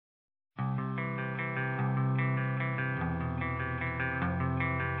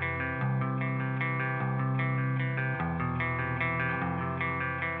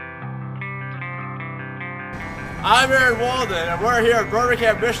I'm Aaron Walden, and we're here at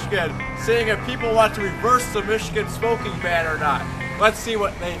Birmingham, Michigan, seeing if people want to reverse the Michigan smoking ban or not. Let's see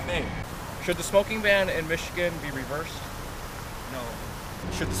what they think. Should the smoking ban in Michigan be reversed? No.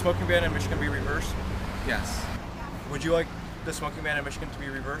 Should the smoking ban in Michigan be reversed? Yes. Would you like the smoking ban in Michigan to be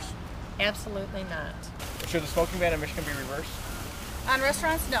reversed? Absolutely not. Should the smoking ban in Michigan be reversed? On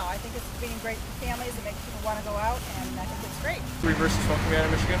restaurants, no. I think it's being great for families. It makes people want to go out, and I think it's great. Reverse the smoking ban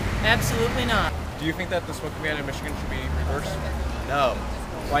in Michigan? Absolutely not. Do you think that the smoking ban in Michigan should be reversed? No.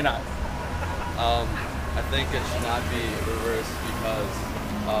 Why not? I think it should not be reversed because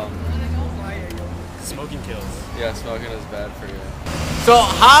Smoking kills. yeah, smoking is bad for you. So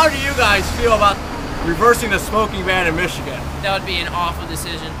how do you guys feel about reversing the smoking ban in Michigan? That would be an awful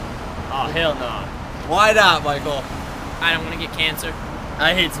decision. Oh, hell no. Why not, Michael? I don't want to get cancer.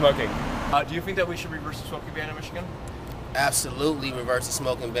 I hate smoking. Do you think that we should reverse the smoking ban in Michigan? Absolutely reverse the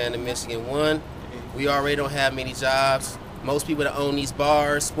smoking ban in Michigan. One, we already don't have many jobs. Most people that own these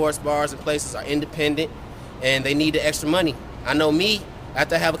bars, sports bars and places are independent and they need the extra money. I know me,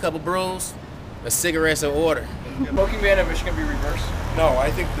 after I have a couple brews, a cigarette's in order. Smoking ban in Michigan be reversed? No,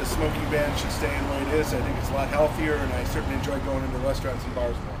 I think the smoking ban should stay in the way it is. I think it's a lot healthier, and I certainly enjoy going into restaurants and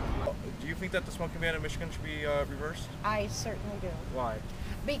bars more. Do you think that the smoking ban in Michigan should be reversed? I certainly do. Why?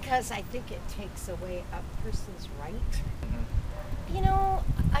 Because I think it takes away a person's right. You know,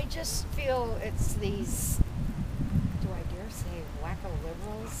 I just feel it's these, do I dare say, wacko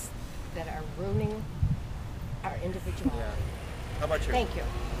liberals that are ruining our individuality. How about you? Thank you.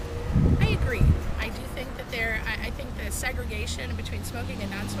 I agree. I do think that I think the segregation between smoking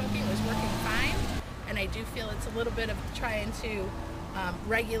and non-smoking was working fine, and I do feel it's a little bit of trying to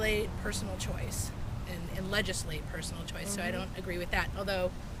regulate personal choice and legislate personal choice. So I don't agree with that.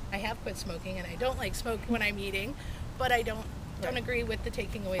 Although I have quit smoking and I don't like smoke when I'm eating, but I don't agree with the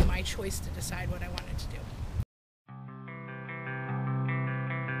taking away my choice to decide what I wanted to do.